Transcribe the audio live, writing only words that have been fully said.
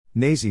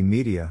Nazy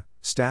Media,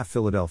 Staff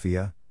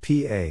Philadelphia,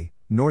 PA,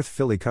 North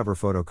Philly cover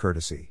photo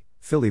courtesy,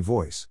 Philly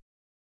Voice.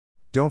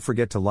 Don't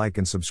forget to like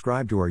and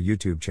subscribe to our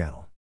YouTube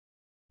channel.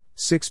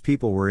 6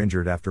 people were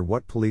injured after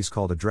what police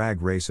called a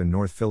drag race in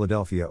North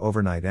Philadelphia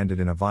overnight ended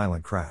in a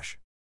violent crash.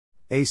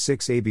 A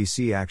 6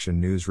 ABC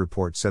Action News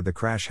report said the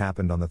crash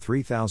happened on the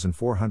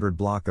 3400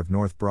 block of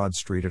North Broad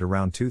Street at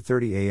around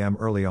 2:30 a.m.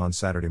 early on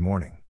Saturday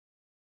morning.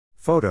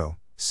 Photo,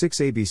 6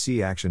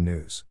 ABC Action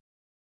News.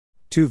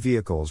 2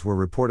 vehicles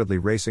were reportedly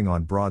racing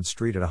on Broad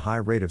Street at a high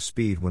rate of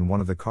speed when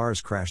one of the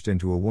cars crashed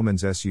into a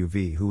woman's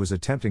SUV who was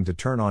attempting to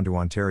turn onto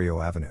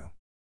Ontario Avenue.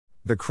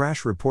 The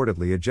crash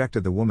reportedly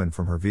ejected the woman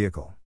from her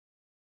vehicle.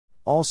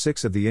 All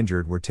 6 of the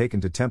injured were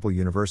taken to Temple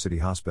University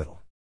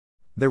Hospital.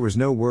 There was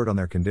no word on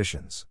their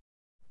conditions.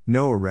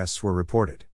 No arrests were reported.